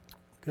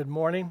Good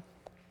morning.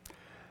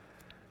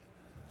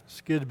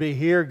 It's good to be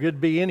here, good to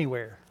be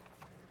anywhere.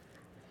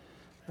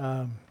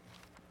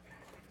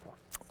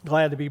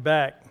 Glad to be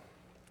back.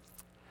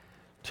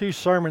 2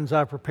 sermons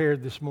I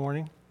prepared this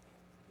morning.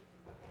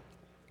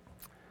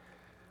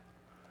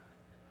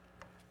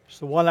 It's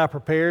the one I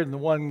prepared and the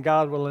one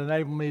God will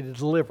enable me to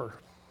deliver.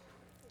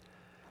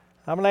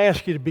 I'm going to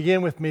ask you to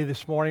begin with me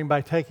this morning by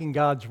taking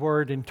God's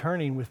Word and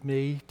turning with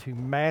me to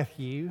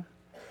Matthew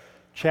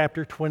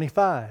chapter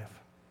 25.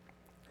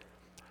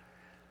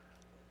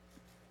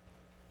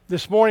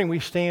 This morning we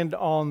stand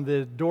on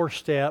the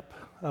doorstep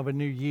of a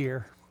new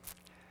year.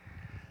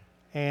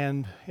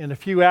 And in a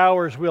few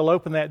hours we'll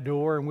open that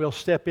door and we'll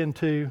step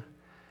into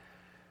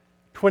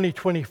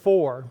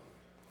 2024.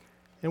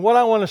 And what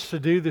I want us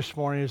to do this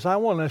morning is I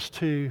want us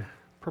to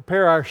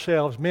prepare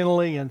ourselves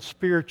mentally and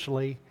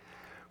spiritually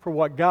for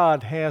what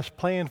God has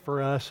planned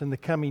for us in the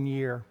coming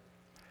year.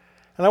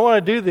 And I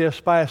want to do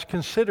this by us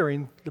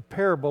considering the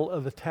parable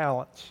of the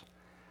talents.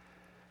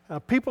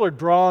 People are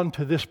drawn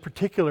to this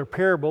particular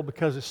parable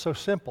because it's so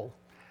simple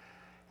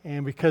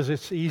and because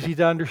it's easy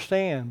to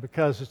understand,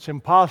 because it's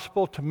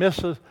impossible to miss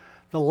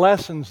the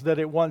lessons that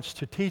it wants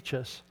to teach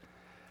us.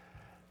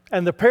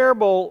 And the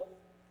parable,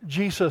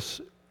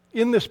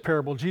 in this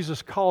parable,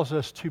 Jesus calls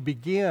us to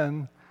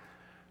begin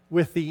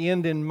with the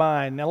end in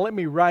mind. Now let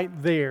me right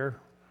there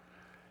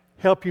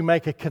help you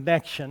make a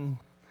connection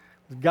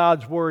with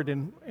God's Word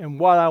and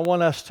what I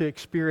want us to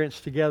experience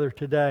together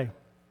today.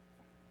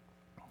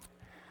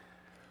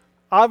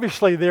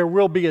 Obviously, there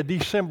will be a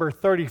December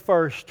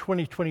 31st,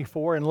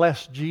 2024,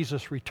 unless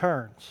Jesus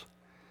returns.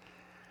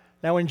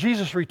 Now, when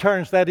Jesus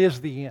returns, that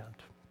is the end.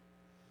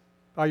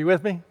 Are you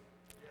with me?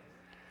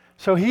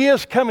 So He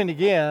is coming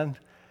again,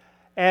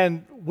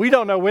 and we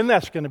don't know when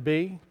that's going to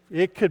be.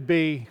 It could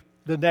be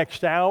the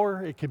next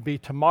hour. It could be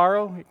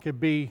tomorrow. It could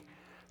be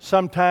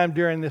sometime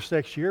during this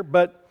next year.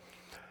 But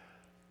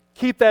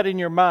keep that in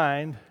your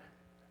mind.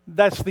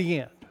 That's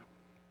the end,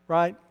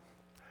 right?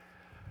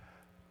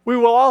 We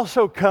will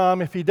also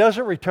come, if He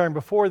doesn't return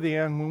before the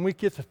end, when we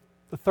get to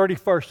the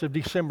 31st of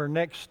December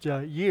next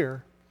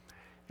year,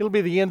 it'll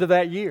be the end of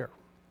that year.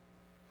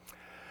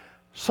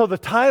 So the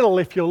title,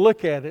 if you'll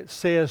look at it,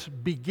 says,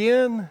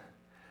 Begin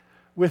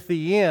with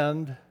the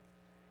End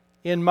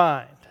in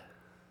Mind.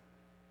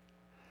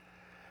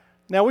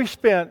 Now, we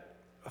spent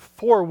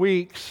 4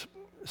 weeks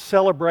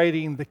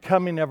celebrating the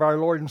coming of our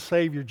Lord and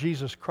Savior,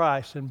 Jesus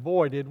Christ, and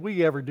boy, did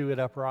we ever do it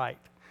upright.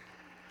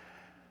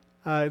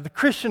 The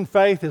Christian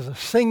faith is a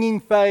singing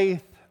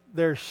faith.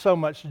 There's so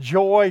much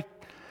joy.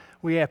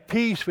 We have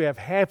peace, we have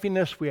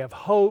happiness, we have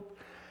hope.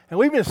 And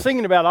we've been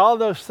singing about all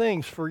those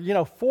things for,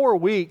 4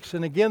 weeks.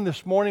 And again,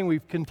 this morning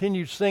we've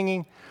continued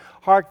singing,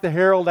 Hark the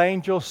Herald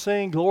Angels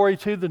Sing, Glory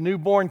to the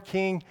Newborn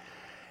King.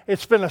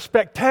 It's been a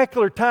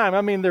spectacular time.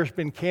 I mean, there's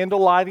been candle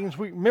lightings.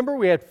 Remember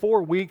we had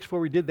 4 weeks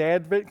where we did the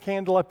Advent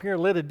candle up here,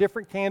 lit a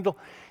different candle,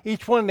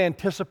 each one in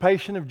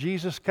anticipation of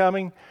Jesus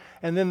coming.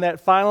 And then that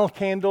final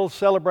candle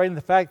celebrating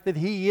the fact that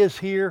He is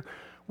here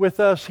with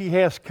us. He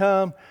has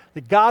come.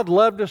 That God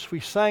loved us. We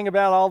sang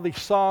about all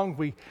these songs.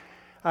 We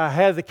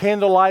had the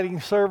candle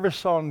lighting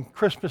service on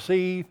Christmas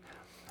Eve,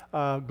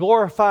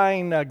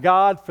 glorifying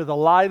God for the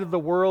light of the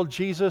world,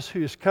 Jesus,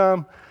 who has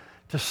come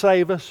to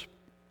save us.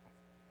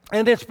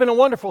 And it's been a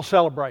wonderful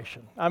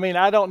celebration. I mean,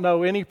 I don't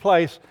know any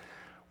place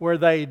where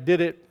they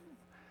did it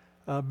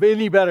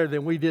any better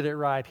than we did it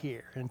right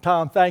here. And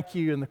Tom, thank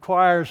you, and the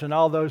choirs and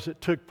all those that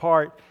took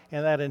part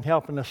in that and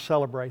helping us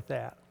celebrate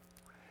that.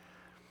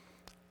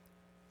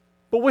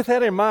 But with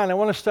that in mind, I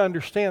want us to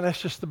understand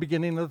that's just the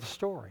beginning of the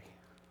story.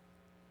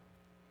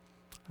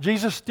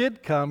 Jesus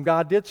did come.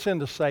 God did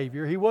send a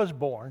Savior. He was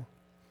born.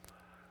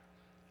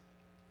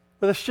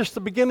 But it's just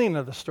the beginning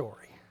of the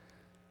story.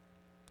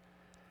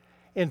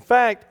 In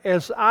fact,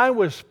 as I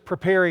was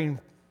preparing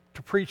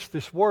to preach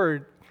this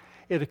word,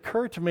 it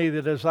occurred to me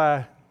that as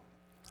I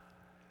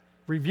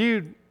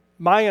reviewed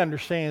my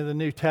understanding of the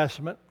New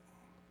Testament,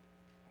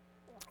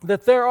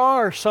 that there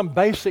are some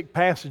basic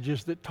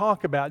passages that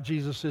talk about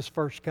Jesus'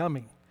 first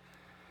coming.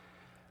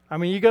 I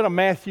mean, you go to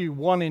Matthew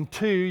 1 and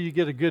 2, you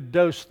get a good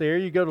dose there.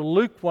 You go to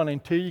Luke 1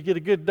 and 2, you get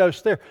a good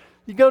dose there.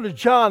 You go to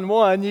John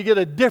 1, you get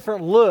a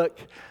different look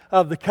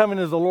of the coming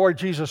of the Lord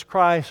Jesus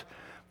Christ.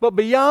 But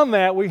beyond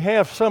that, we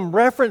have some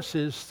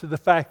references to the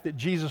fact that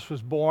Jesus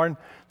was born,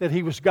 that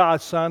He was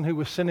God's Son who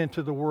was sent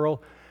into the world.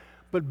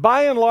 But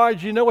by and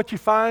large, you know what you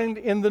find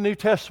in the New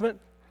Testament?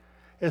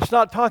 It's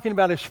not talking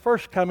about His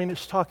first coming,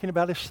 it's talking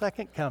about His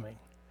second coming.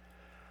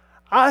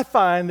 I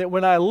find that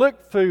when I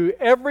look through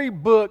every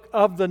book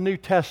of the New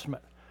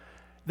Testament,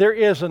 there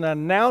is an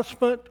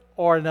announcement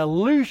or an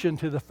allusion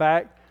to the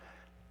fact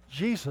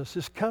Jesus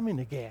is coming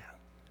again.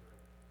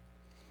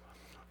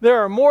 There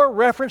are more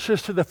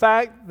references to the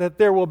fact that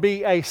there will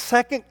be a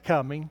second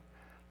coming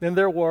than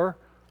there were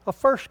a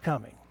first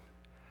coming.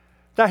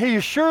 Now, He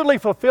surely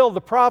fulfilled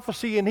the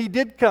prophecy, and He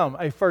did come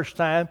a first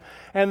time.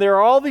 And there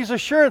are all these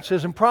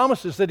assurances and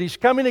promises that He's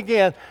coming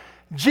again.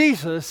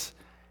 Jesus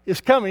is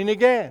coming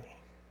again.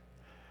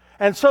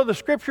 And so the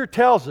Scripture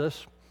tells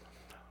us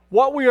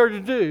what we are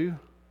to do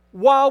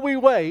while we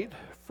wait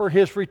for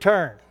His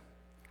return.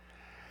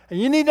 And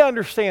you need to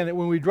understand that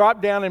when we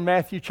drop down in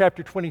Matthew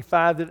chapter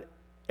 25, that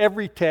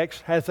every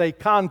text has a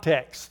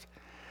context.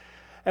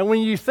 And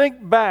when you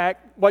think back,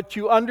 what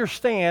you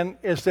understand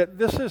is that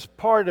this is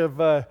part of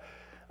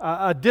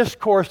a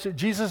discourse that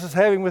Jesus is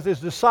having with His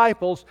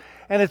disciples,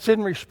 and it's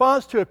in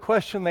response to a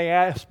question they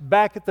asked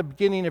back at the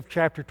beginning of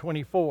chapter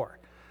 24.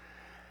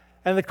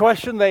 And the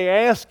question they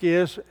ask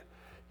is,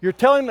 they're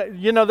trying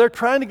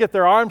to get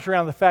their arms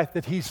around the fact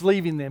that He's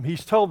leaving them.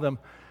 He's told them,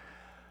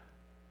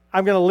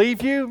 I'm going to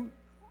leave you,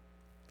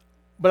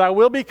 but I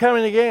will be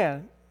coming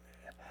again.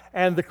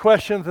 And the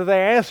question that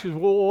they ask is,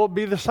 well, what will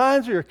be the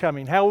signs of your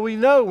coming? How will we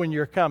know when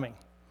you're coming?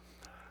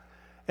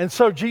 And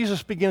so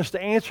Jesus begins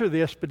to answer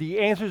this, but He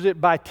answers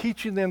it by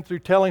teaching them through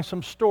telling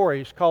some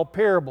stories called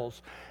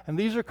parables. And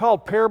these are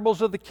called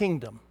parables of the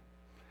kingdom.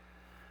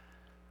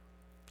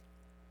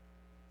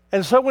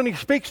 And so when He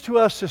speaks to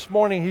us this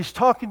morning, He's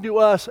talking to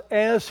us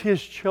as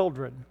His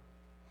children.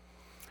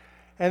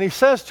 And He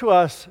says to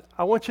us,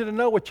 I want you to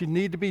know what you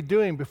need to be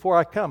doing before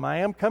I come. I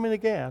am coming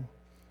again.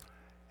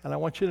 And I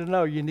want you to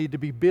know you need to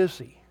be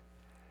busy.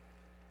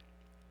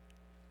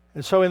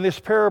 And so in this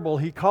parable,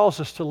 He calls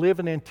us to live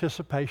in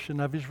anticipation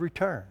of His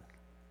return.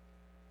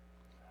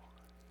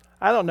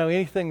 I don't know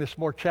anything that's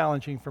more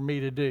challenging for me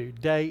to do,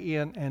 day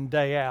in and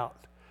day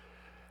out,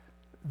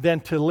 than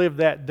to live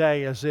that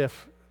day as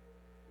if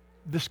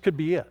this could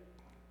be it.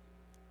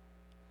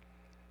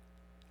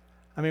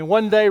 I mean,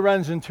 one day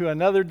runs into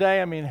another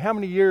day. I mean, how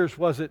many years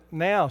was it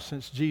now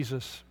since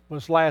Jesus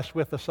was last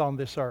with us on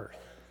this earth?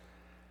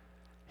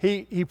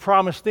 He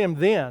promised them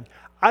then.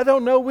 I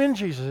don't know when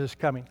Jesus is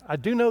coming. I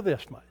do know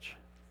this much.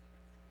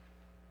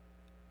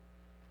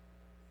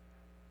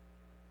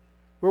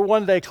 We're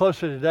one day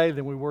closer today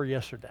than we were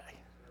yesterday.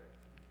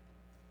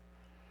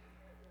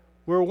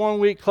 We're 1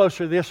 week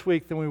closer this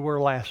week than we were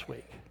last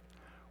week.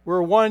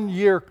 We're 1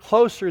 year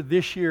closer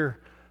this year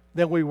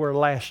than we were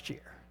last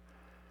year.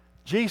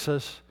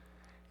 Jesus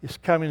is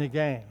coming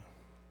again.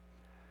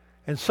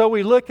 And so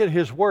we look at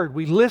His Word.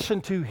 We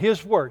listen to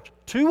His words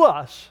to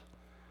us.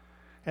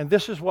 And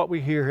this is what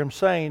we hear Him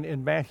saying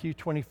in Matthew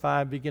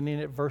 25, beginning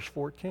at verse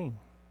 14.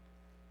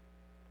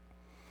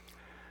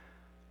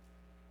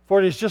 For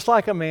it is just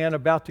like a man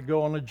about to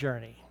go on a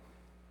journey.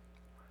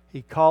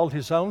 He called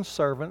his own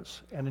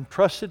servants and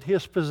entrusted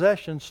his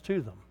possessions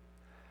to them.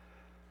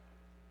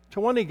 To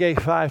one he gave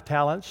 5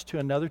 talents, to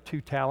another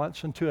 2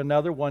 talents, and to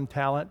another 1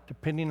 talent,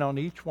 depending on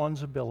each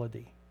one's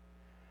ability.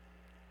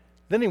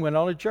 Then he went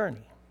on a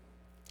journey.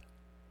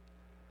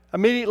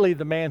 Immediately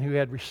the man who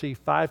had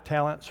received 5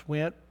 talents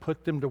went,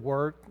 put them to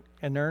work,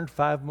 and earned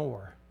 5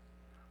 more.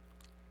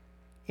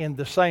 In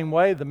the same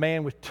way, the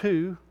man with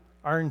 2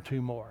 earned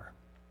 2 more.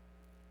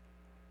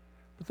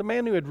 But the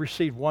man who had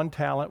received 1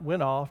 talent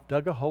went off,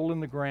 dug a hole in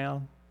the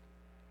ground,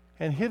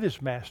 and hid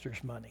his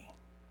master's money.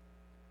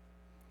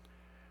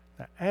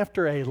 Now,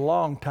 after a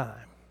long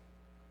time,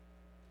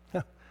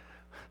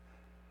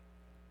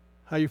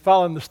 are you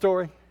following the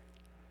story?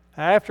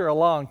 After a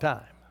long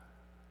time,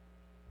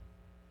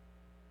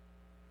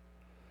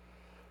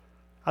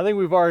 I think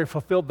we've already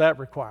fulfilled that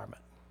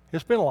requirement.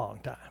 It's been a long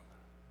time.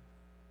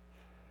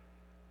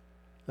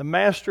 The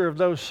master of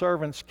those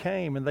servants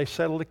came and they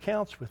settled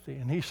accounts with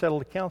him, and he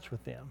settled accounts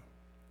with them.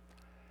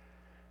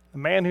 The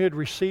man who had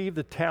received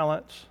the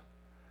talents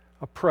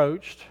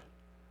approached.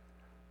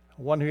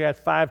 One who had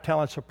 5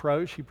 talents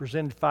approached. He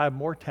presented 5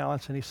 more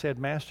talents, and he said,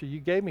 Master,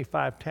 you gave me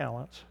 5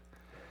 talents.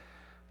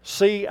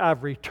 See,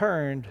 I've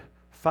returned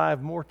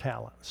 5 more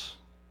talents.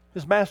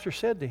 His master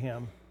said to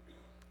him,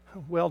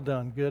 well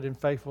done, good and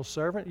faithful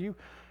servant.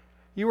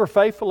 You were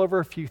faithful over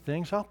a few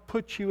things. I'll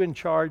put you in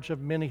charge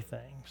of many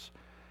things.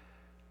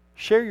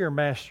 Share your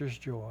master's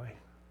joy.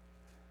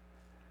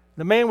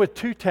 The man with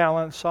 2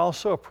 talents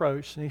also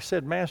approached, and he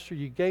said, Master,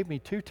 you gave me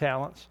 2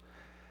 talents.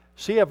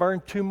 See, I've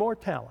earned 2 more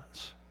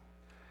talents.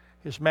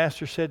 His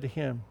master said to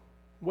him,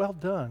 well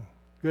done,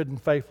 good and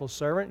faithful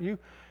servant.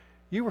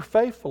 You were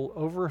faithful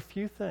over a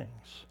few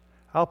things.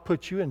 I'll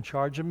put you in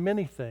charge of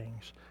many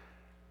things.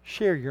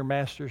 Share your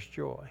master's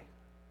joy.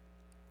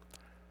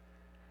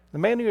 The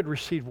man who had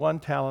received 1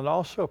 talent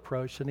also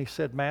approached, and he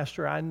said,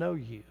 Master, I know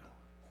you.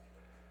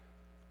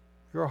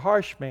 You're a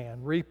harsh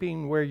man,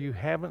 reaping where you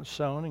haven't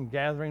sown and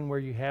gathering where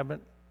you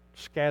haven't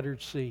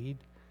scattered seed.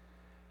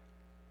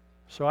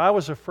 So I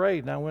was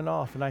afraid, and I went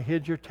off, and I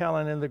hid your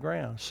talent in the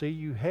ground. See,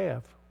 you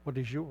have what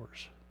is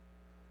yours.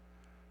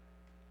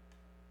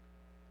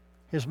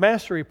 His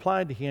master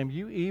replied to him,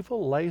 you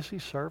evil, lazy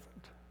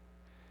servant.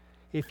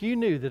 If you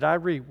knew that I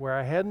reap where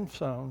I hadn't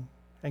sown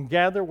and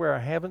gather where I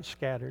haven't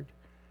scattered,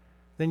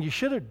 then you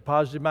should have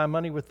deposited my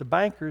money with the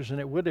bankers, and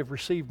it would have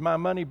received my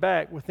money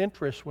back with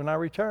interest when I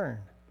returned.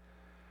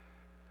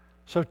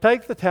 So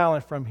take the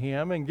talent from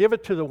him and give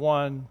it to the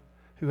one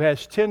who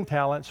has 10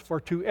 talents, for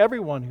to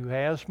everyone who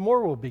has,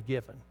 more will be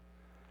given.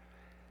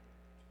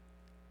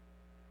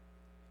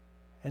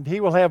 And he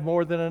will have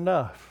more than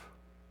enough.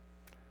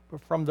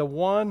 But from the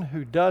one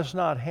who does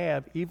not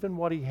have, even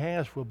what he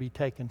has will be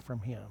taken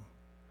from him.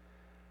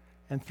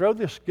 and throw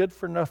this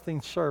good-for-nothing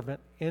servant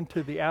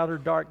into the outer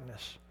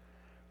darkness,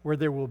 where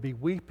there will be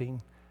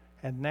weeping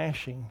and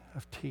gnashing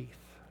of teeth."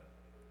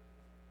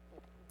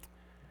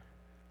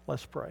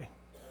 Let's pray.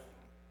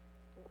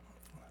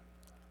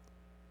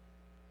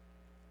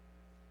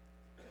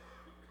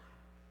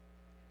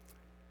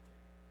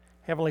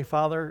 Heavenly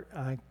Father,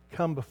 I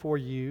come before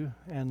you,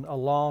 and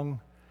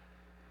along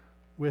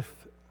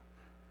with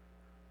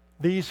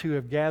these who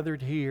have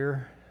gathered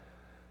here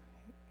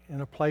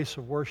in a place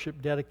of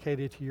worship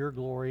dedicated to your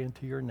glory and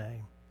to your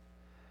name,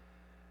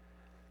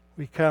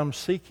 we come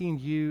seeking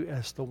you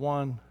as the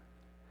one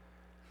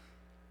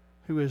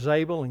who is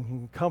able and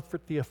can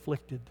comfort the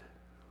afflicted.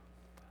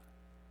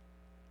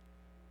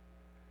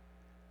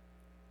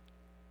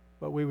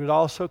 But we would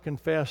also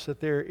confess that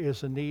there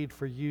is a need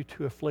for you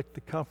to afflict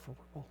the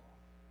comfortable.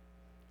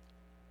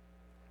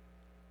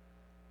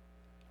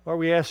 Lord,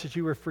 we ask that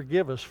you would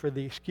forgive us for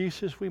the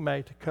excuses we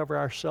made to cover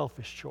our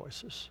selfish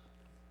choices.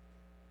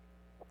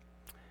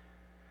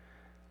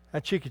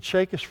 That you could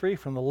shake us free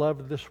from the love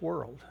of this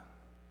world.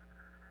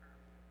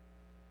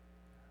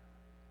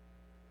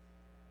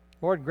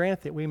 Lord,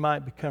 grant that we might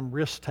become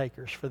risk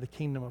takers for the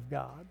kingdom of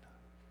God.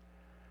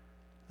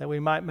 That we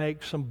might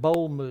make some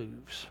bold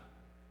moves,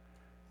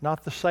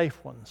 not the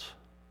safe ones,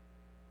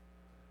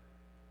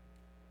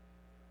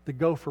 the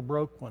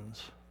go-for-broke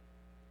ones.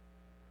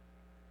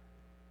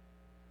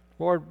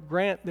 Lord,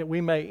 grant that we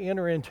may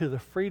enter into the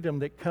freedom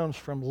that comes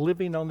from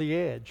living on the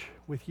edge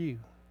with you.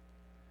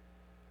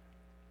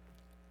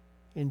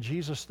 In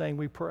Jesus' name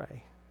we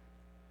pray.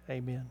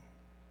 Amen.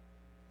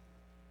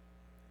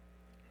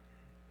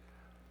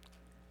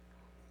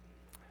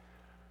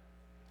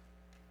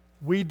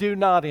 We do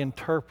not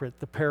interpret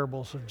the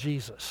parables of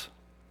Jesus.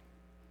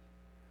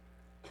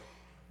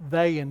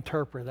 They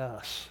interpret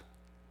us.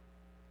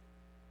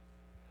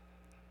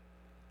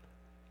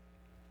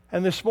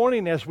 And this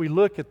morning, as we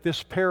look at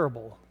this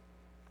parable,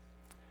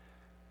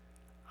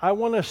 I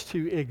want us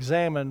to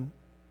examine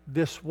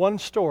this one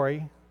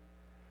story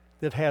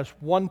that has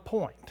one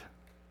point.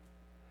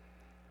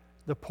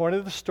 The point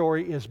of the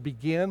story is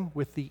begin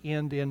with the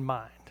end in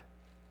mind.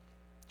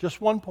 Just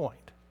one point.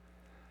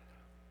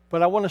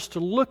 But I want us to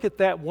look at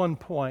that one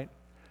point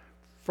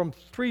from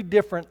three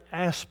different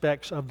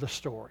aspects of the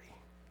story.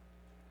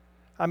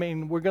 I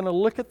mean, we're going to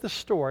look at the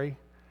story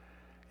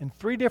in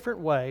three different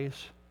ways.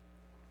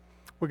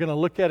 We're going to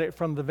look at it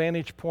from the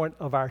vantage point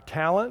of our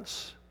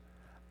talents,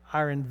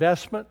 our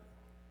investment,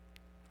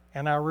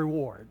 and our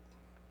reward.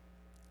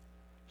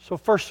 So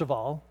first of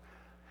all,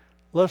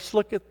 let's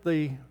look at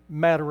the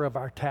matter of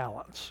our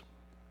talents.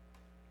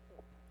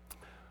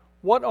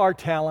 What are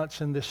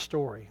talents in this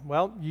story?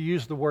 Well, you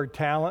use the word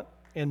talent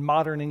in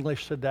modern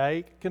English today.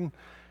 It can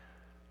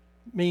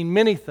mean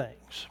many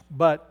things,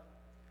 but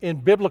in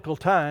biblical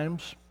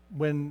times,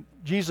 when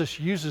Jesus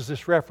uses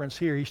this reference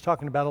here, he's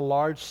talking about a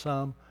large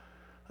sum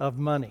of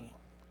money.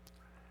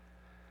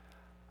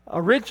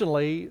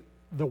 Originally,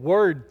 the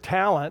word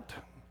talent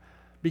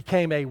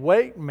became a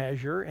weight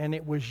measure, and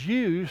it was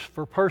used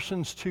for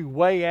persons to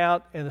weigh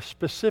out in a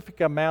specific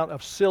amount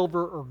of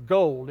silver or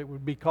gold. It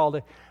would be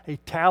called a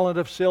talent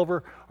of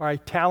silver or a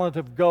talent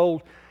of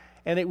gold,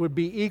 and it would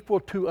be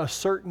equal to a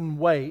certain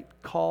weight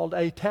called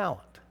a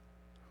talent.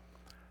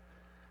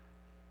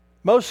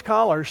 Most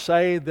scholars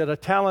say that a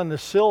talent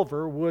of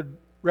silver would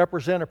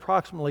represent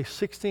approximately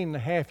 16 and a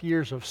half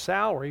years of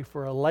salary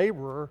for a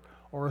laborer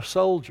or a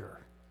soldier.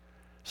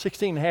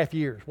 16 and a half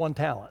years, one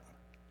talent.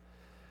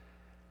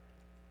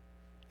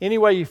 Any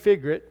way you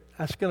figure it,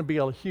 that's going to be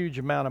a huge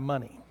amount of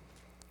money.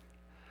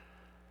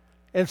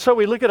 And so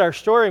we look at our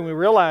story and we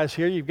realize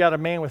here you've got a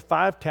man with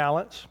 5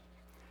 talents,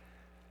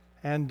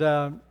 and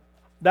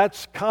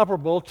that's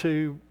comparable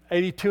to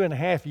 82 and a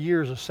half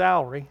years of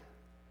salary.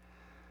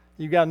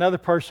 You've got another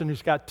person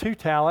who's got 2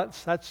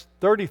 talents, that's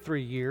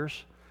 33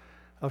 years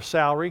of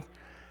salary.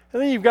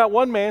 And then you've got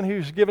one man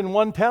who's given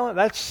 1 talent,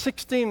 that's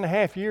 16 and a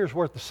half years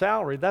worth of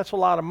salary. That's a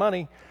lot of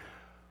money.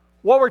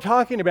 What we're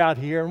talking about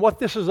here, and what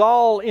this is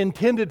all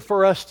intended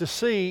for us to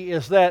see,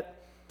 is that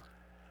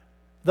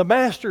the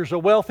master's a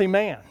wealthy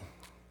man.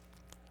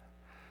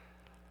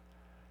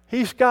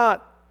 He's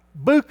got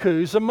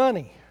bukus of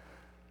money.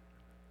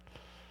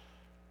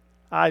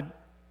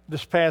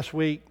 This past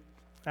week,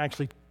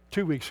 actually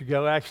 2 weeks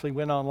ago, I actually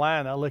went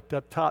online. I looked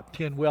up top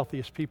 10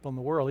 wealthiest people in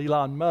the world.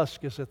 Elon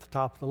Musk is at the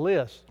top of the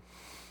list.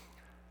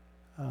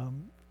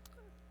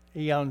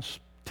 He owns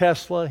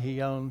Tesla.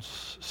 He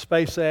owns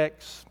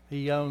SpaceX.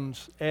 He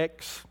owns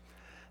X,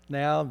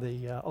 now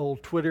the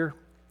old Twitter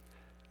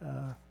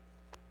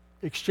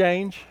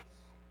exchange.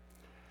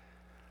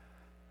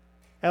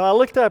 And I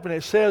looked up and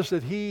it says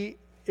that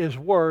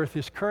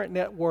his current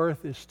net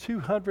worth is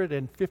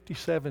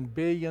 $257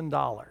 billion.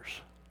 I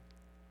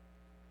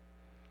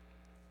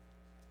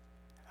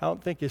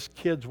don't think his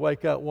kids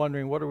wake up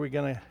wondering, what are we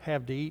going to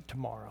have to eat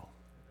tomorrow?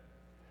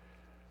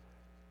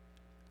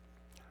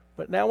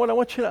 But now what I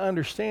want you to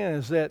understand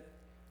is that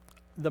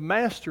the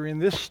master in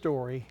this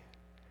story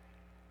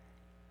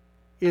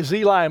is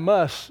Eli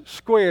Musk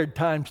squared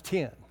times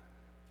 10.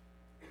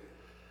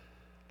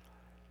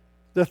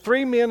 The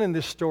three men in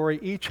this story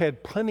each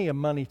had plenty of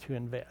money to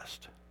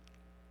invest.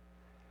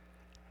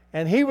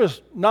 And he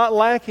was not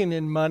lacking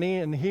in money,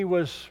 and he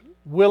was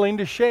willing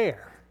to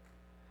share.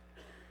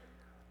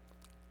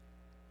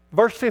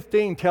 Verse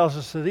 15 tells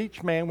us that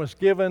each man was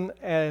given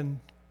a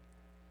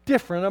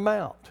different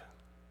amount.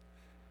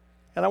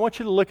 And I want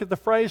you to look at the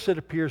phrase that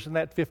appears in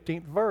that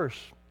 15th verse,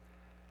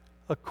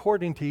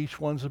 according to each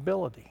one's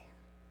ability.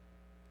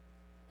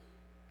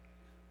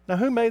 Now,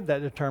 who made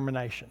that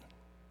determination?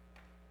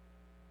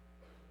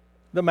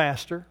 The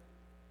master.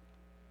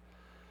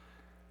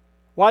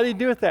 Why did he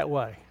do it that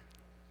way?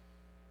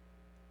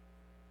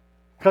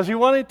 Because he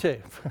wanted to.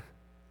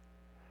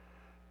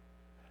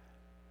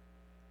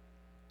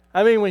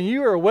 I mean, when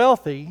you are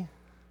wealthy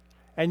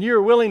and you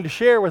are willing to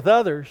share with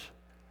others,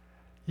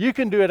 you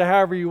can do it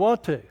however you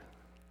want to.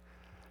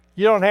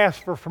 You don't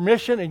ask for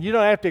permission, and you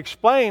don't have to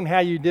explain how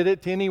you did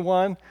it to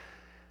anyone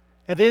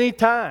at any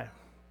time.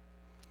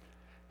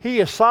 He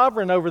is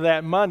sovereign over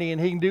that money, and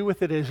he can do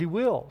with it as he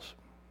wills.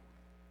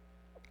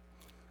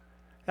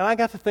 And I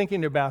got to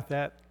thinking about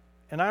that,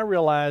 and I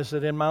realized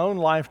that in my own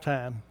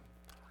lifetime,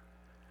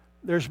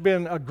 there's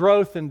been a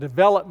growth and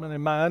development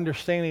in my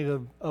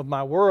understanding of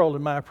my world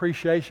and my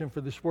appreciation for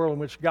this world in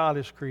which God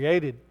has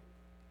created.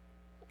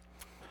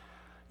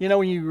 You know,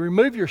 when you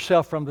remove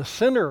yourself from the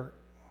center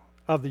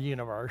of the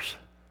universe,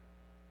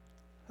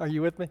 are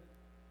you with me?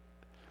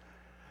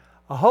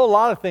 A whole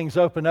lot of things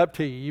open up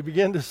to you. You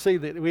begin to see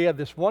that we have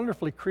this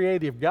wonderfully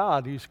creative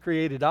God who's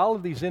created all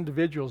of these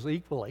individuals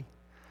equally.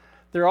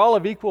 They're all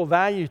of equal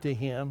value to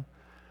Him.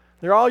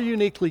 They're all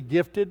uniquely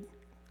gifted,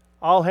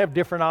 all have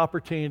different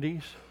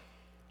opportunities.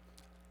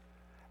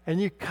 And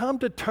you come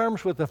to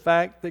terms with the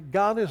fact that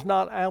God is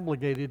not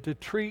obligated to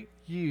treat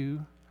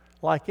you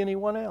like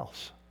anyone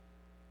else.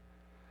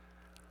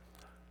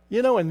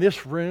 You know, in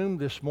this room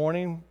this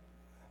morning,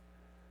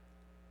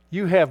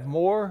 you have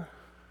more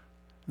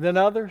than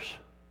others,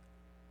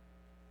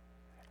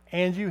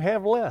 and you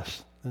have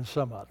less than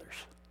some others.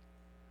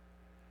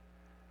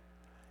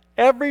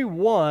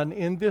 Everyone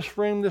in this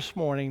room this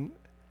morning,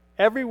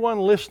 everyone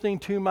listening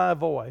to my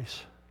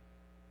voice,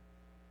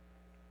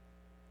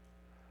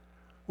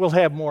 will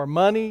have more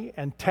money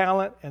and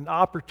talent and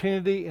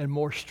opportunity and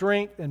more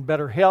strength and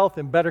better health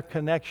and better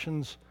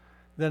connections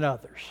than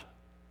others.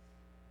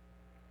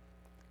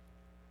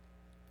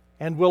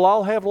 And we'll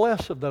all have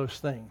less of those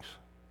things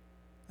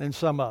than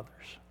some others.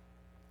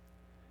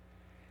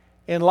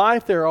 In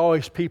life, there are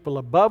always people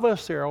above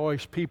us, there are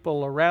always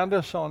people around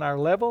us on our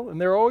level, and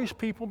there are always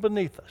people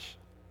beneath us.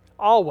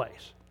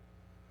 Always.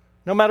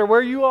 No matter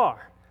where you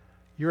are.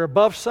 You're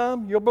above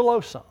some, you're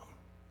below some.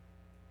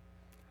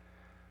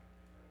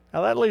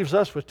 Now that leaves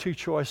us with two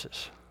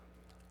choices.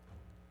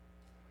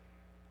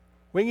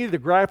 We can either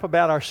gripe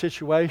about our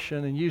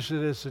situation and use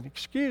it as an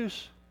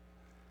excuse,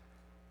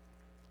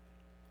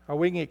 or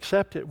we can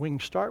accept it. We can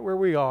start where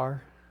we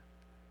are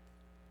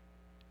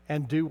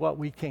and do what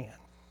we can.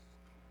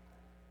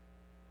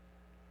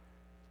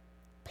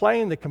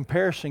 Playing the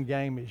comparison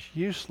game is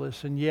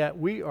useless, and yet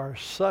we are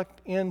sucked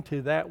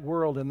into that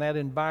world and that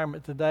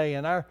environment today.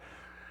 In our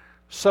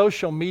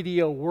social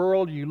media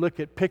world, you look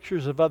at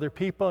pictures of other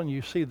people and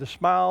you see the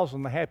smiles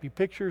and the happy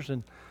pictures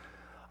and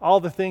all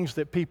the things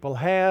that people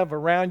have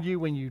around you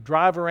when you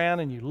drive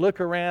around and you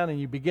look around and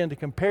you begin to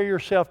compare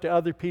yourself to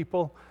other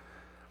people.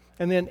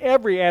 And then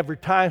every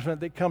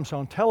advertisement that comes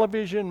on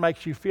television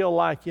makes you feel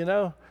like, you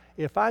know,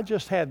 if I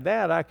just had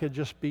that, I could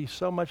just be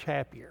so much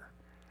happier.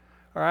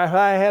 Or if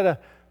I had a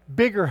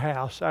bigger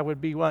house, I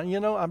would be one. You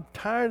know, I'm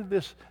tired of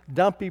this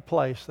dumpy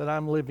place that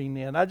I'm living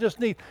in. I just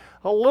need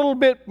a little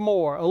bit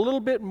more, a little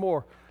bit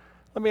more.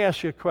 Let me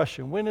ask you a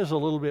question. When is a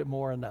little bit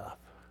more enough?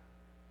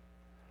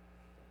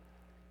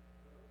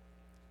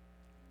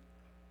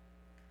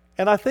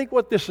 And I think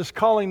what this is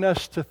calling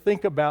us to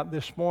think about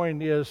this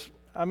morning is,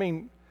 I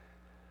mean,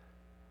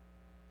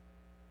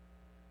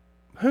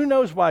 who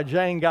knows why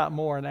Jane got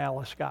more and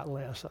Alice got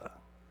less?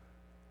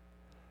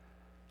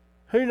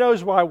 Who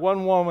knows why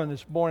one woman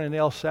is born in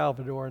El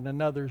Salvador and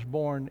another is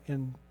born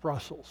in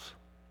Brussels?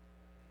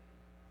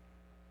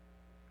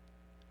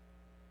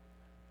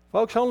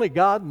 Folks, only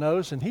God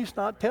knows, and He's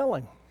not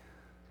telling.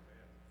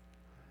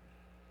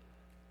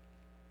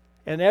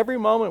 And every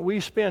moment we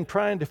spend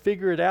trying to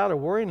figure it out or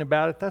worrying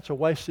about it, that's a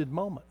wasted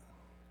moment.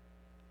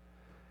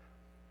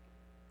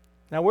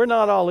 Now, we're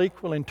not all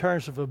equal in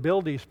terms of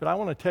abilities, but I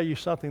want to tell you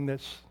something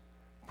that's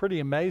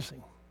pretty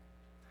amazing.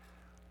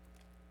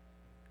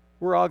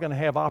 We're all going to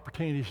have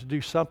opportunities to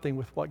do something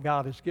with what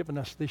God has given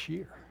us this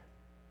year.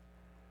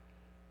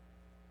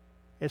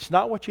 It's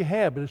not what you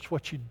have, but it's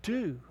what you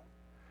do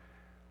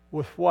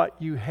with what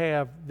you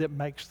have that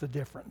makes the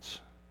difference.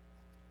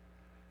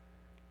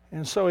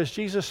 And so as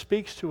Jesus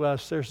speaks to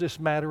us, there's this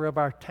matter of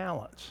our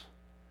talents.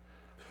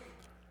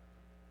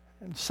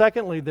 And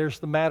secondly, there's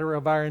the matter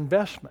of our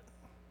investment.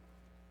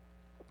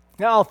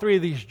 Now, all three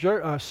of these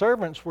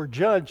servants were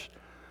judged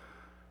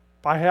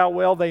by how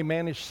well they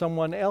managed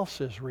someone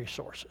else's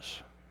resources.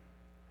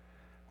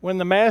 When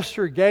the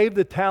master gave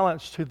the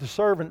talents to the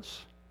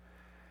servants,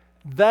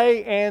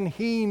 they and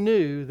he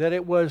knew that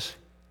it was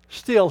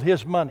still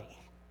his money.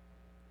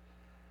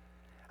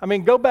 I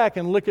mean, go back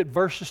and look at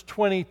verses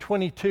 20,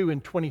 22,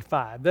 and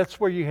 25. That's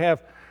where you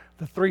have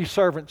the three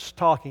servants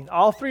talking.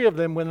 All three of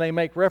them, when they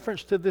make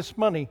reference to this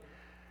money,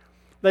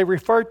 they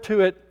refer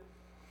to it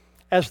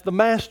as the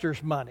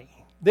master's money.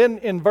 Then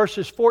in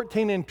verses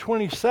 14 and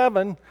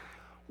 27,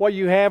 what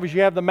you have is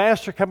you have the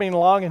master coming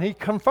along and he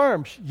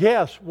confirms,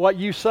 yes, what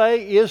you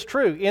say is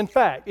true. In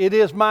fact, it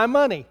is my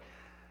money.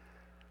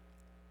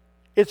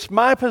 It's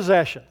my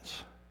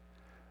possessions.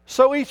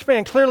 So each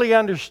man clearly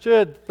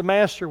understood the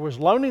master was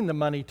loaning the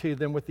money to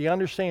them with the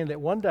understanding that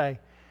one day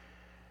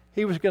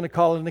he was going to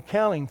call an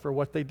accounting for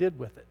what they did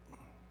with it.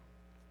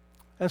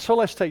 And so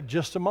let's take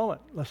just a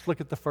moment. Let's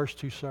look at the first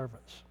two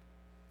servants.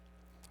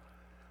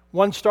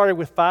 One started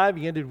with 5,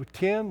 he ended with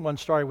 10. One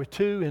started with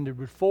 2, ended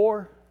with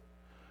 4.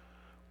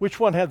 Which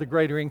one had the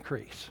greater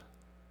increase?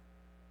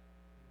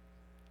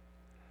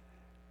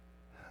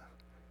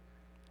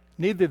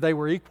 Neither they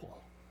were equal.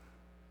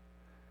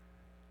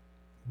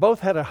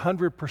 Both had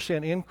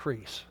 100%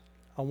 increase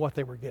on what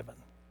they were given.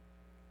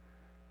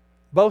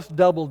 Both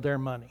doubled their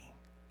money.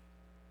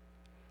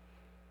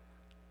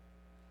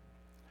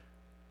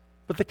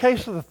 But the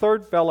case of the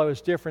third fellow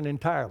is different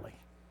entirely.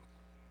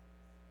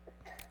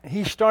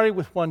 He started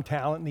with 1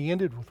 talent and he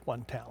ended with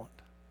 1 talent.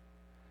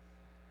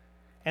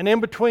 And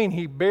in between,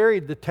 he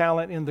buried the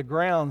talent in the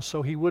ground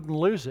so he wouldn't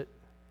lose it.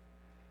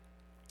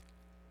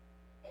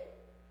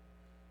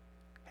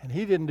 And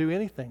he didn't do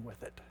anything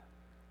with it.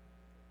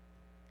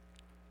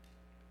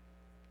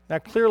 Now,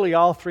 clearly,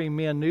 all 3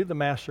 men knew the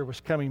master was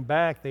coming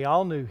back. They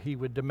all knew he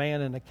would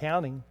demand an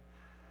accounting.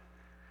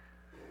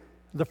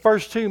 The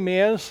first 2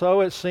 men,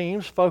 so it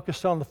seems,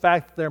 focused on the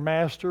fact that their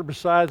master,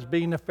 besides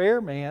being a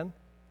fair man,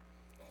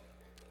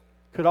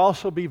 could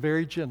also be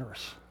very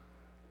generous.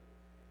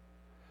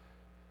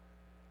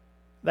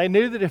 They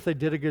knew that if they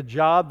did a good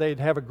job, they'd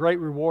have a great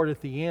reward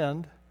at the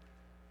end.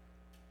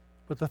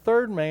 But the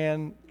third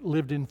man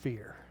lived in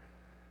fear.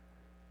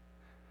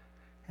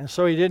 And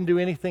so he didn't do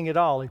anything at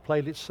all. He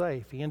played it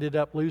safe. He ended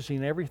up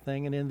losing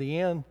everything. And in the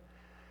end,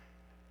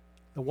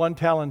 the 1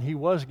 talent he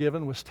was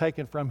given was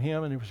taken from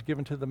him and it was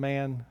given to the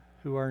man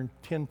who earned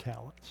 10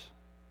 talents.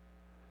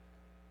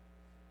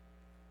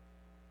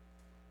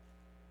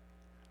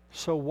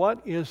 So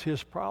what is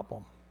his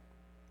problem?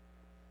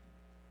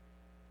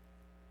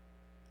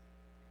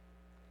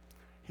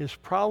 His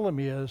problem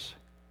is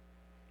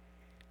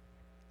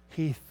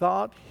he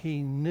thought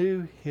he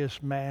knew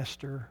his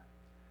master,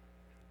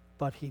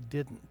 but he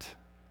didn't.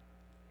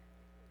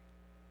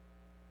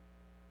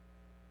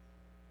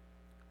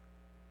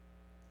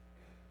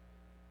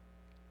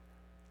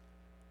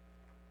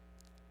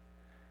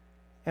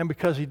 And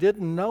because he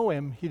didn't know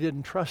him, he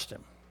didn't trust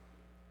him.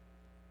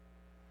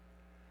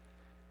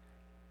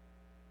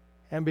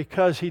 And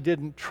because he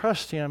didn't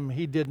trust him,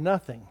 he did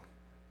nothing.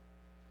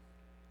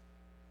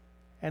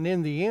 And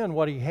in the end,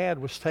 what he had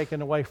was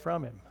taken away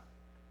from him.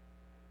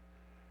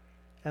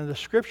 And the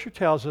scripture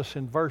tells us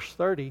in verse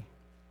 30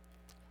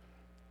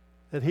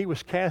 that he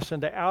was cast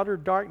into outer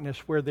darkness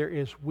where there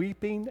is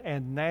weeping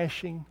and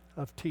gnashing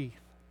of teeth.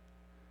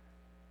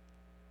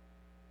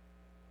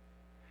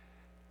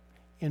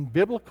 In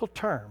biblical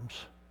terms,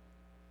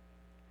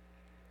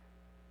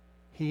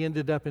 he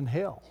ended up in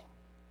hell.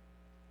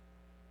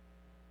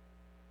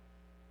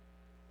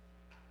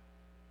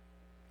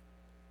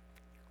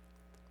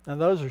 Now,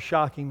 those are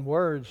shocking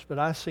words, but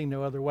I see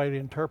no other way to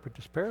interpret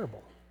this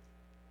parable.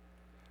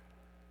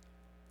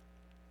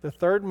 The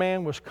third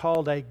man was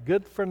called a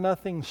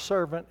good-for-nothing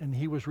servant, and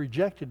he was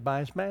rejected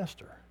by his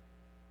master.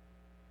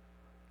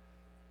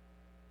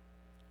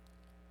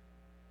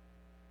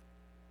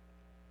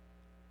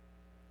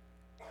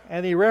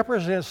 And he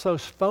represents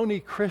those phony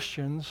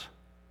Christians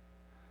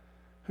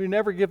who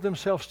never give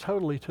themselves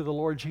totally to the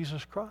Lord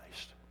Jesus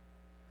Christ.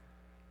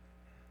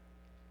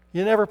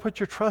 You never put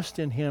your trust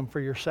in him for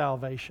your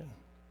salvation.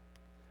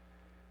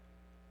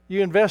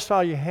 You invest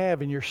all you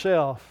have in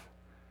yourself.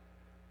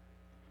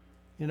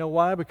 You know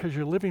why? Because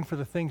you're living for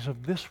the things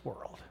of this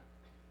world.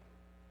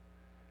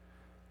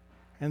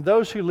 And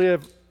those who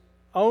live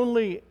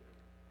only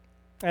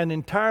and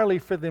entirely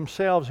for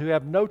themselves, who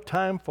have no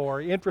time for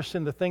or interest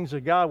in the things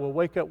of God, will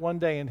wake up one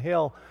day in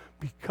hell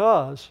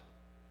because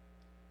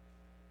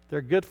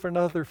they're good for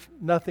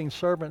nothing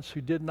servants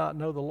who did not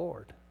know the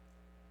Lord.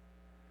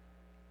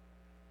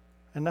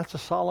 And that's a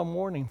solemn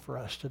warning for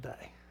us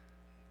today.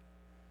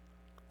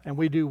 And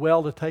we do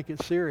well to take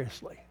it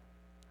seriously.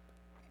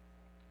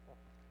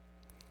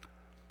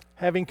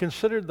 Having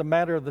considered the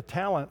matter of the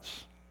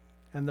talents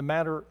and the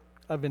matter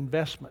of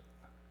investment,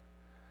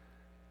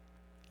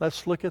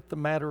 let's look at the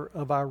matter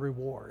of our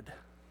reward.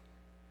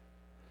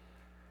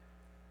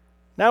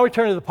 Now we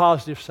turn to the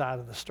positive side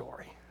of the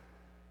story.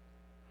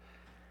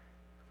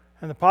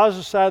 And the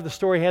positive side of the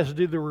story has to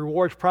do with the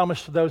rewards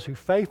promised to those who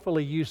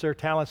faithfully use their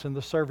talents in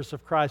the service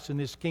of Christ in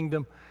His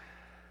kingdom.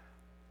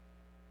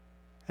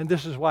 And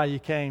this is why you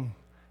came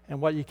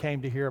and what you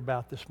came to hear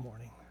about this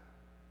morning.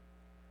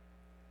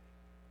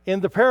 In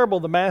the parable,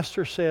 the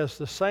master says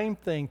the same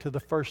thing to the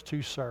first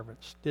 2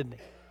 servants, didn't he?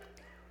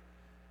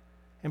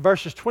 In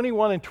verses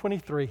 21 and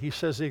 23, he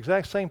says the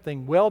exact same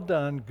thing. Well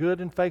done,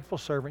 good and faithful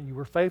servant. You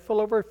were faithful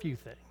over a few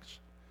things.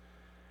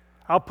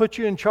 I'll put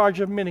you in charge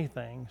of many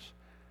things.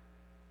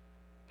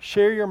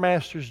 Share your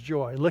master's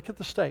joy. Look at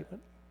the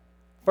statement.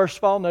 First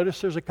of all,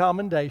 notice there's a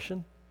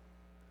commendation.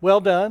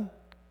 Well done,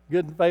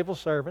 good and faithful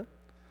servant.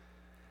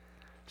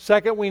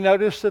 Second, we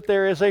notice that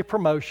there is a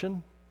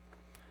promotion.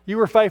 You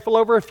were faithful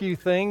over a few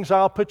things.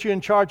 I'll put you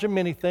in charge of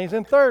many things.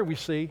 And third, we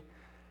see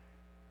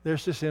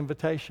there's this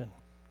invitation.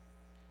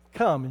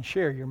 Come and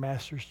share your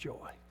master's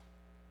joy.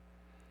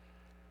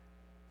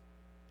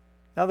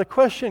 Now, the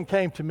question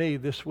came to me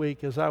this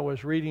week as I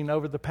was reading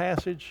over the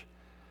passage,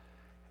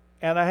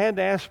 and I had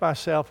to ask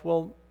myself,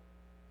 well,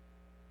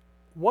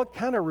 what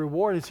kind of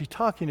reward is he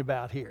talking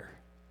about here?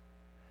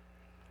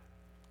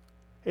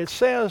 It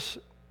says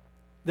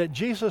that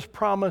Jesus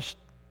promised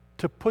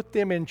to put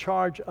them in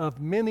charge of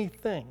many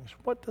things.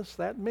 What does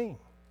that mean?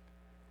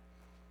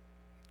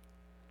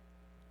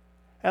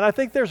 And I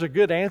think there's a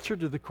good answer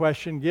to the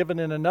question given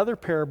in another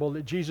parable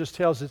that Jesus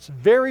tells. It's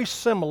very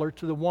similar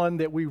to the one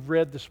that we've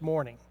read this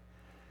morning.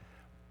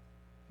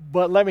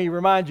 But let me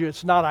remind you,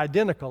 it's not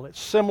identical. It's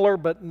similar,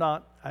 but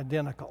not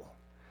identical.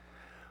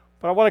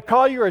 But I want to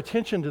call your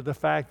attention to the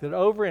fact that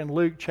over in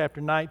Luke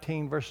chapter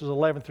 19, verses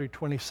 11 through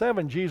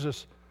 27,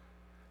 Jesus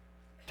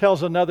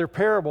tells another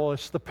parable.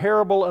 It's the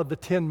parable of the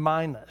 10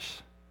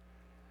 minas.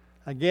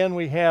 Again,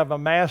 we have a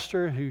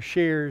master who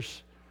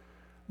shares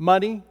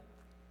money.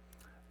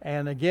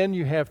 And again,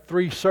 you have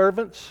 3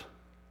 servants.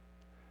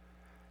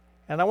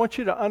 And I want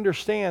you to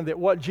understand that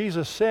what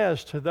Jesus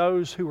says to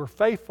those who were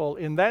faithful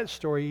in that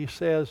story, he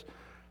says,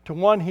 to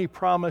one he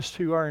promised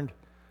who earned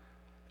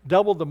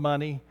double the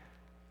money,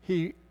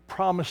 he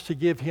promised to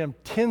give him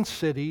 10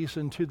 cities,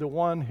 and to the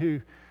one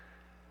who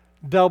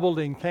doubled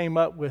and came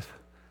up with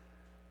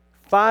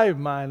 5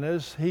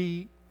 minas,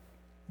 he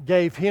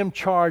gave him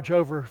charge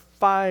over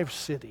 5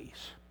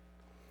 cities.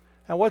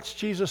 Now, what's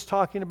Jesus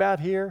talking about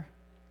here?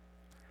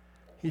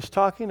 He's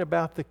talking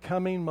about the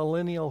coming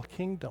millennial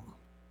kingdom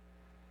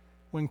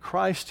when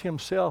Christ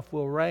himself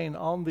will reign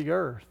on the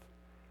earth.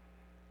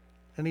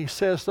 And he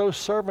says those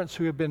servants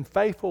who have been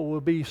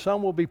faithful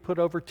some will be put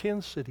over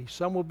 10 cities,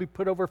 some will be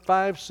put over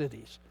 5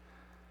 cities,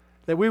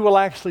 that we will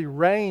actually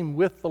reign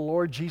with the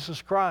Lord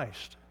Jesus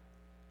Christ.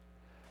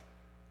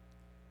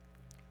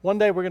 One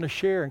day we're going to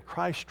share in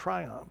Christ's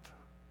triumph.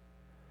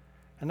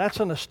 And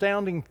that's an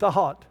astounding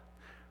thought.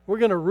 We're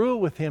going to rule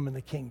with him in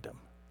the kingdom.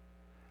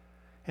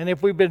 And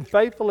if we've been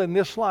faithful in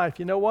this life,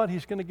 you know what?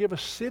 He's going to give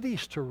us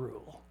cities to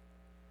rule.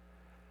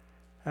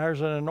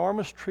 There's an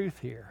enormous truth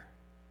here.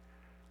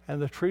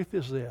 And the truth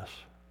is this.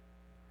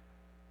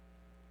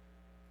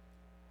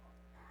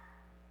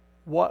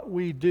 What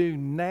we do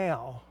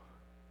now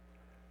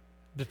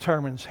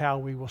determines how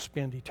we will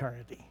spend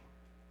eternity.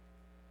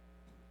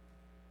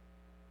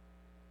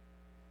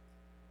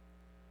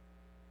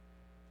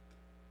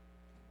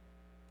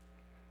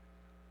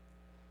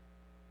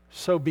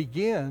 So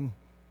begin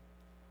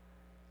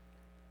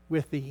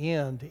with the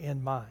end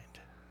in mind.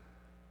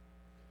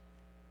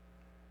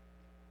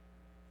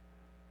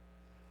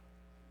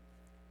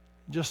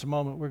 In just a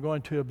moment, we're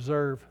going to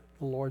observe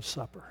the Lord's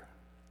Supper.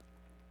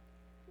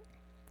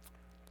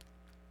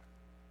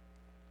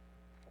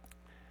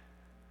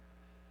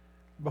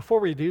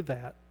 Before we do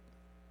that,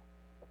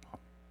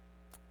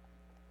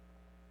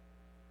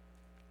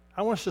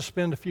 I want us to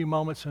spend a few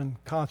moments in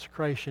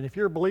consecration. If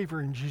you're a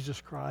believer in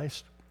Jesus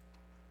Christ,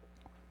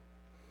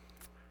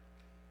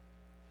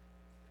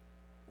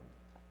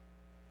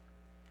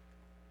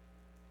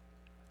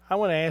 I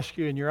want to ask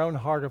you in your own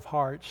heart of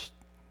hearts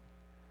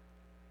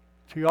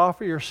to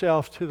offer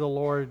yourself to the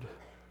Lord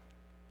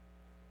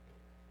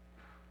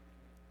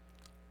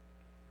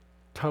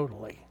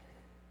totally.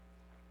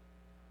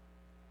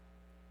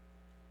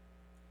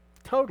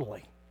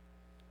 Totally.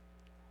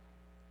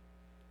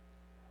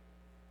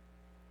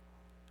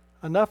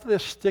 Enough of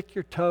this stick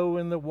your toe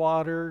in the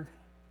water.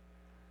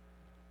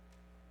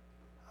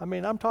 I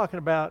mean, I'm talking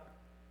about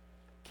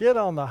get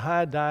on the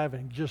high dive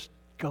and just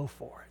go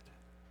for it.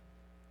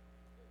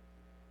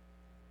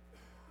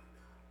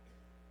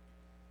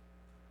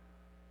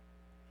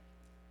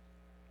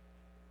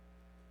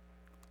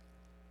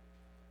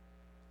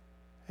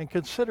 And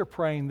consider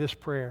praying this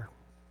prayer.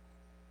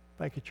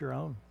 Make it your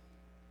own.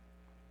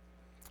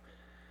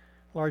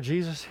 Lord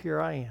Jesus,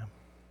 here I am.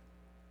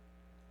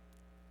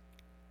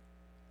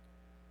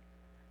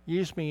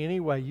 Use me any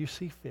way you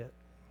see fit.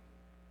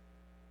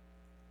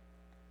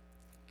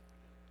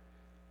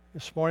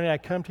 This morning I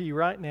come to you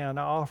right now and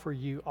I offer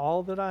you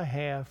all that I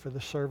have for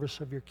the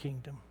service of your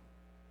kingdom.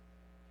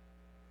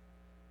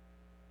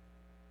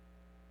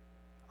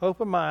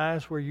 Open my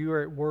eyes where you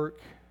are at work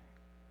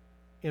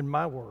in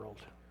my world.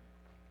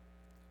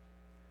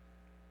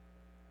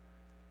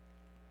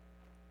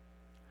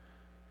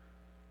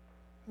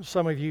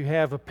 Some of you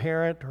have a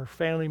parent or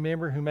family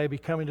member who may be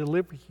coming to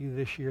live with you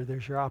this year.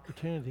 There's your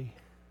opportunity.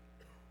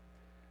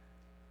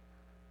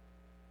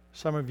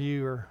 Some of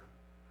you are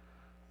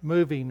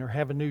moving or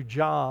have a new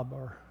job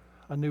or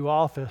a new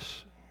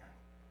office.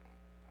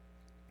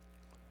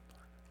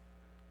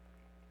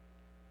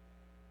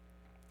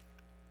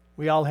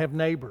 We all have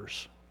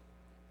neighbors.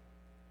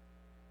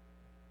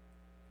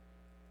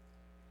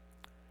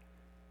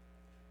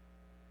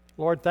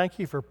 Lord, thank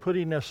you for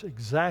putting us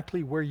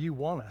exactly where you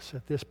want us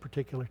at this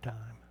particular time.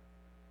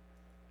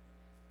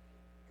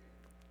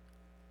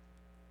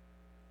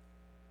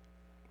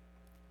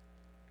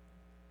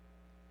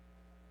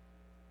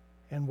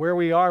 And where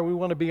we are, we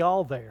want to be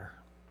all there.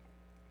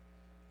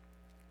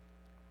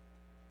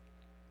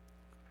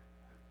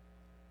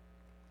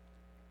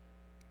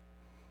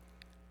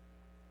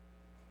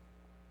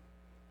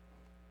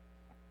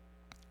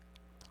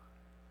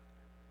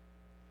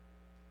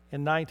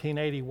 In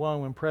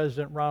 1981, when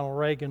President Ronald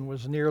Reagan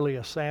was nearly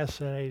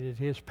assassinated,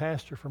 his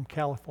pastor from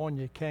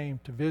California came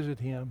to visit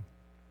him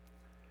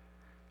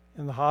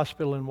in the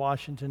hospital in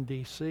Washington,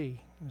 D.C.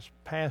 His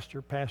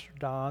pastor, Pastor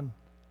Don,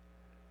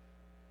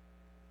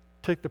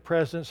 took the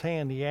president's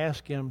hand. He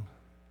asked him,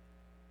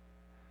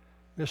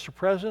 "Mr.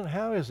 President,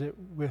 how is it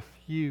with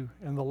you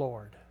and the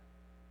Lord?"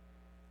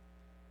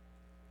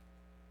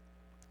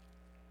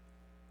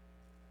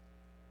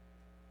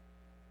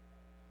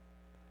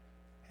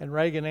 And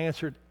Reagan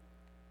answered,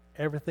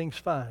 "Everything's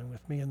fine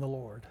with me and the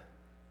Lord."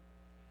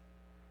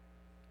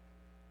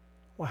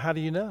 Well, how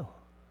do you know?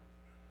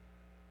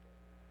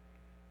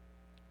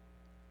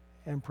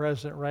 And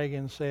President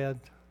Reagan said,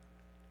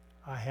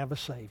 "I have a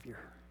Savior."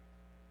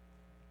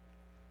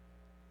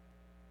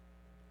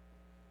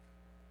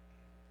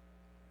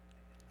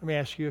 Let me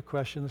ask you a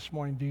question this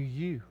morning. Do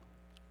you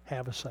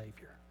have a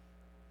Savior?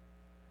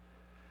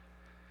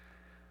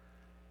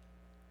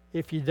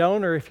 If you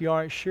don't, or if you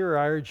aren't sure,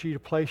 I urge you to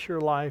place your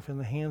life in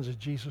the hands of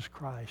Jesus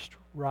Christ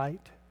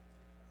right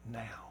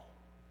now.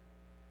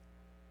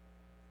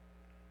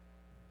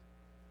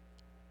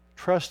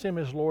 Trust Him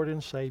as Lord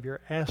and Savior.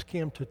 Ask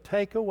Him to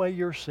take away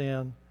your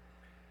sin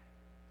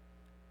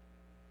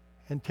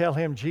and tell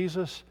Him,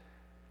 "Jesus,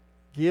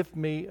 give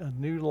me a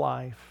new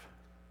life."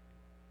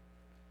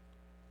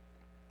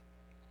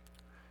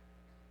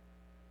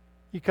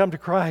 You come to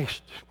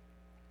Christ,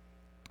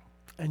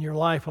 and your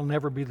life will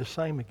never be the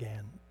same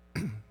again.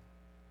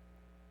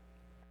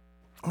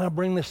 And I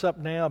bring this up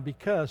now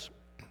because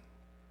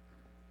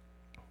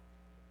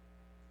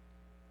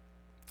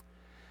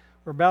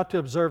we're about to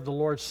observe the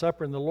Lord's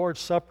Supper, and the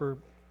Lord's Supper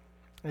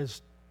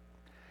is,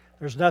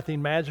 there's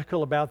nothing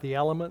magical about the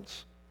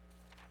elements.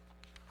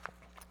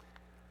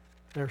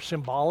 They're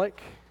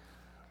symbolic.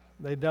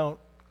 They don't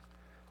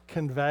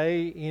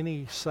convey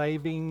any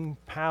saving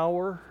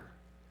power.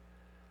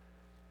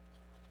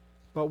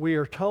 But we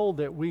are told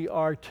that we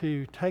are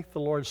to take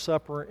the Lord's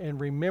Supper in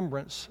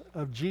remembrance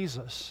of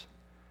Jesus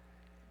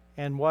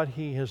and what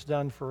He has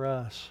done for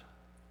us.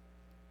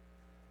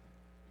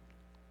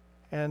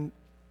 And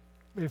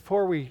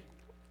before we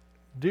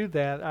do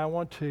that, I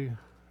want to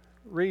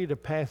read a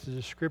passage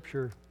of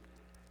Scripture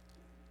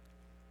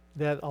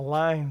that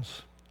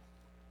aligns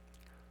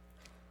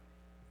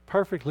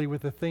perfectly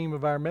with the theme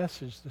of our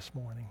message this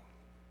morning,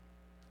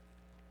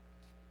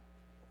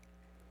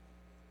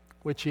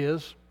 which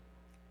is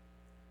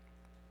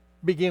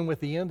begin with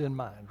the end in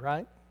mind,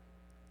 right?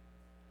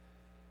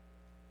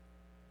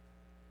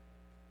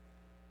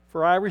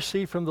 "For I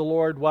received from the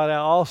Lord what I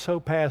also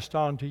passed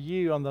on to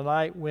you on the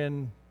night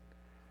when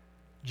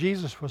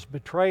Jesus was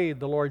betrayed.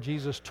 The Lord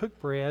Jesus took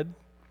bread,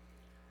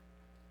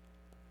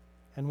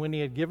 and when He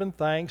had given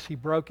thanks, He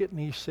broke it, and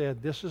He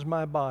said, 'This is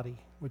my body,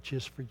 which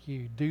is for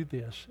you. Do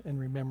this in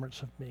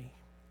remembrance of me.'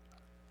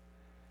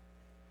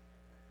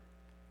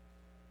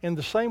 In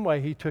the same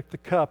way, He took the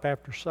cup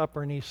after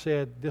supper, and He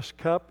said, 'This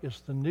cup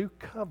is the new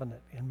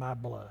covenant in my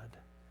blood.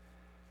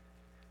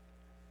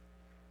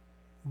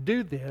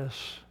 Do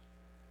this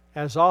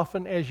as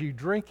often as you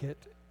drink it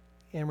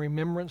in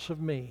remembrance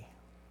of me.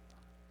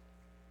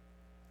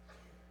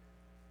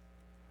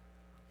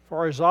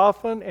 For as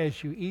often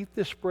as you eat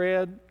this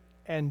bread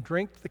and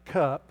drink the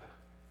cup,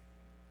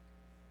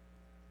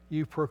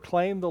 you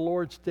proclaim the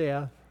Lord's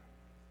death,'"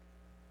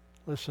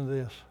 listen to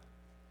this,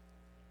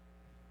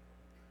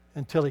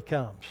 "until He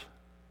comes."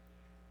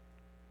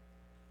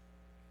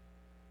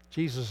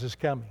 Jesus is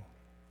coming.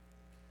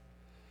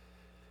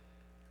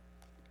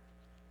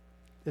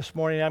 This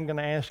morning I'm going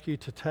to ask you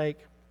to take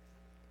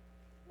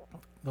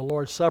the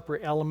Lord's Supper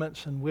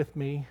elements and with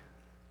me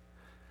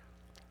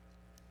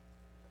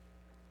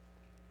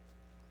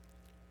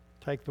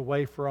take the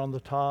wafer on the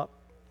top.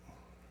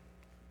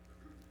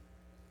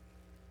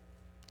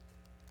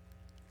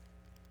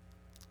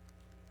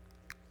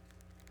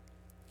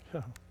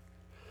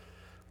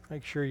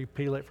 Make sure you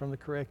peel it from the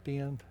correct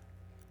end.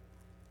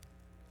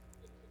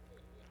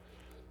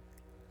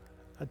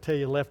 I'd tell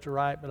you left to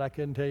right, but I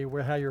couldn't tell you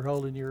how you're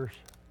holding yours.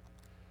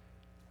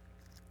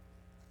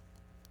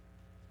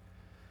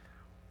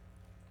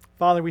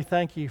 Father, we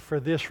thank you for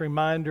this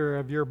reminder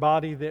of your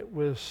body that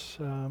was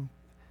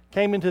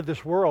came into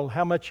this world,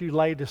 how much you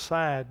laid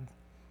aside.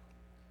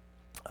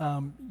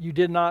 You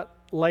did not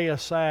lay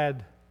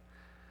aside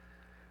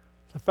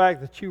the fact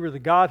that you were the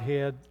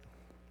Godhead,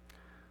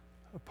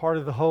 a part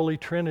of the Holy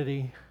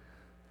Trinity,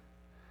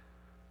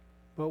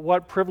 But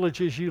what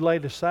privileges you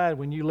laid aside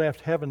when you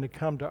left heaven to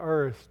come to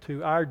earth,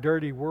 to our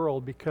dirty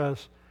world,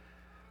 because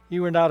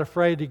you were not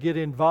afraid to get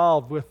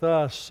involved with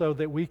us so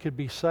that we could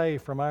be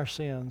saved from our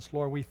sins.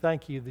 Lord, we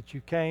thank you that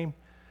you came,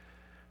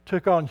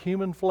 took on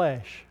human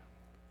flesh,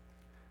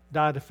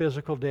 died a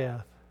physical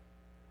death,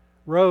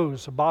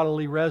 rose a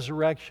bodily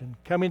resurrection,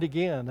 coming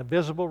again, a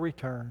visible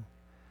return.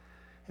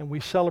 And we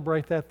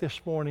celebrate that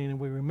this morning, and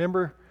we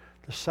remember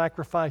the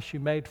sacrifice you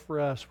made for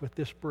us with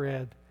this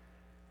bread.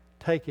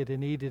 Take it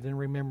and eat it in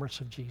remembrance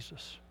of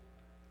Jesus.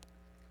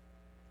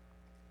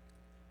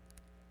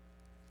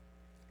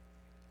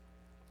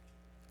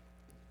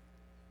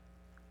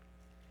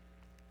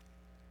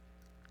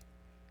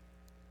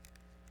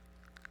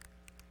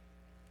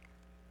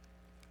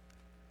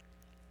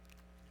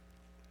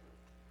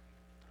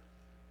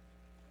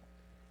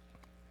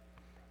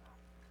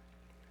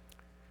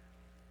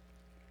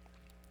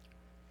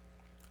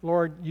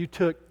 Lord, you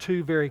took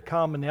two very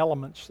common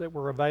elements that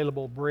were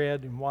available,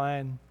 bread and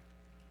wine,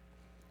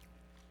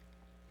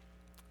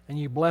 and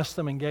you blessed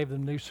them and gave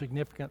them new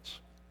significance.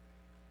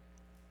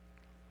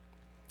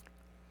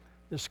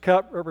 This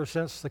cup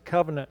represents the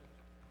covenant,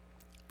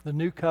 the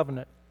new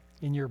covenant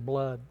in your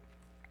blood,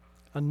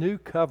 a new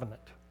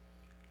covenant.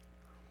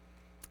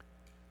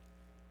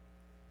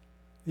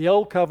 The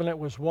old covenant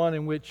was one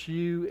in which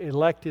you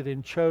elected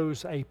and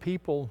chose a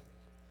people,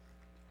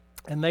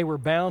 and they were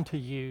bound to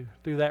you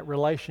through that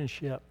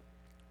relationship,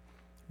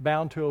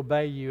 bound to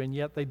obey you, and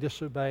yet they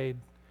disobeyed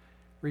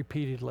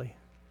repeatedly.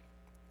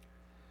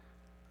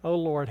 Oh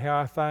Lord, how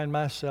I find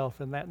myself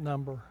in that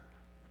number.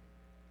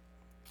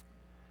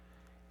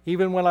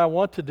 Even when I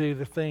want to do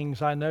the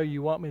things I know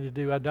you want me to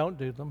do, I don't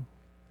do them.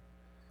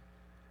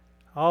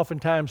 I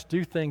oftentimes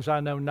do things I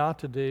know not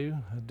to do,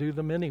 I do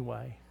them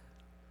anyway.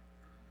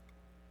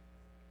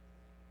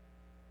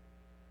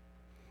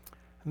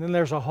 And then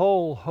there's a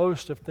whole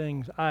host of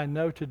things I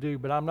know to do,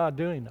 but I'm not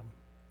doing them.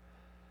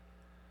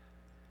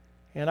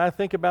 And I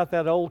think about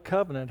that old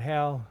covenant,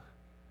 how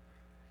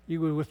you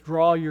would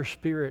withdraw your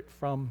spirit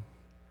from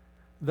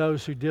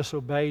those who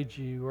disobeyed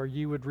you, or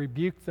you would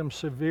rebuke them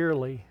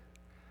severely.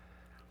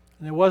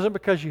 And it wasn't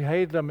because you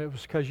hated them, it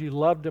was because you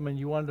loved them and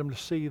you wanted them to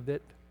see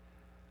that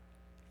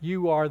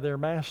you are their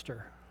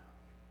master.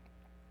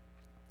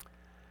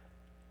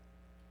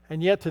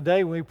 And yet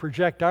today, when we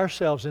project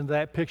ourselves into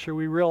that picture,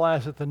 we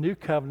realize that the new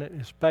covenant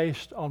is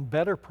based on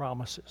better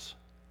promises.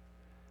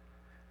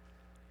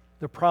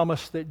 The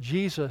promise that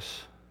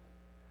Jesus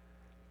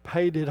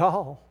paid it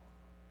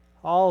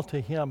all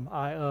to him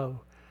I owe.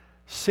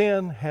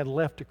 Sin had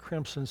left a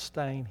crimson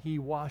stain. He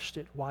washed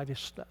it white as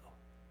snow.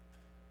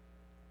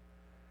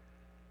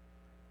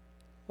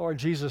 Lord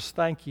Jesus,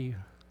 thank you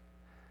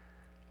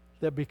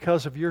that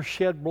because of your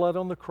shed blood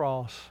on the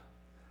cross,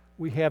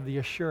 we have the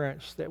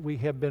assurance that we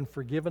have been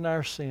forgiven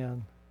our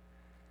sin,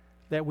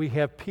 that we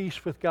have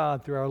peace with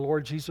God through our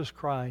Lord Jesus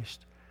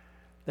Christ,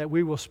 that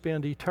we will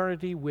spend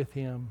eternity with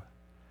him.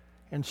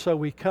 And so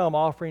we come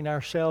offering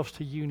ourselves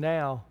to you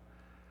now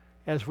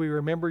as we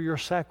remember your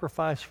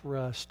sacrifice for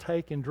us.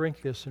 Take and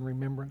drink this in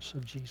remembrance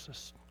of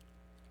Jesus.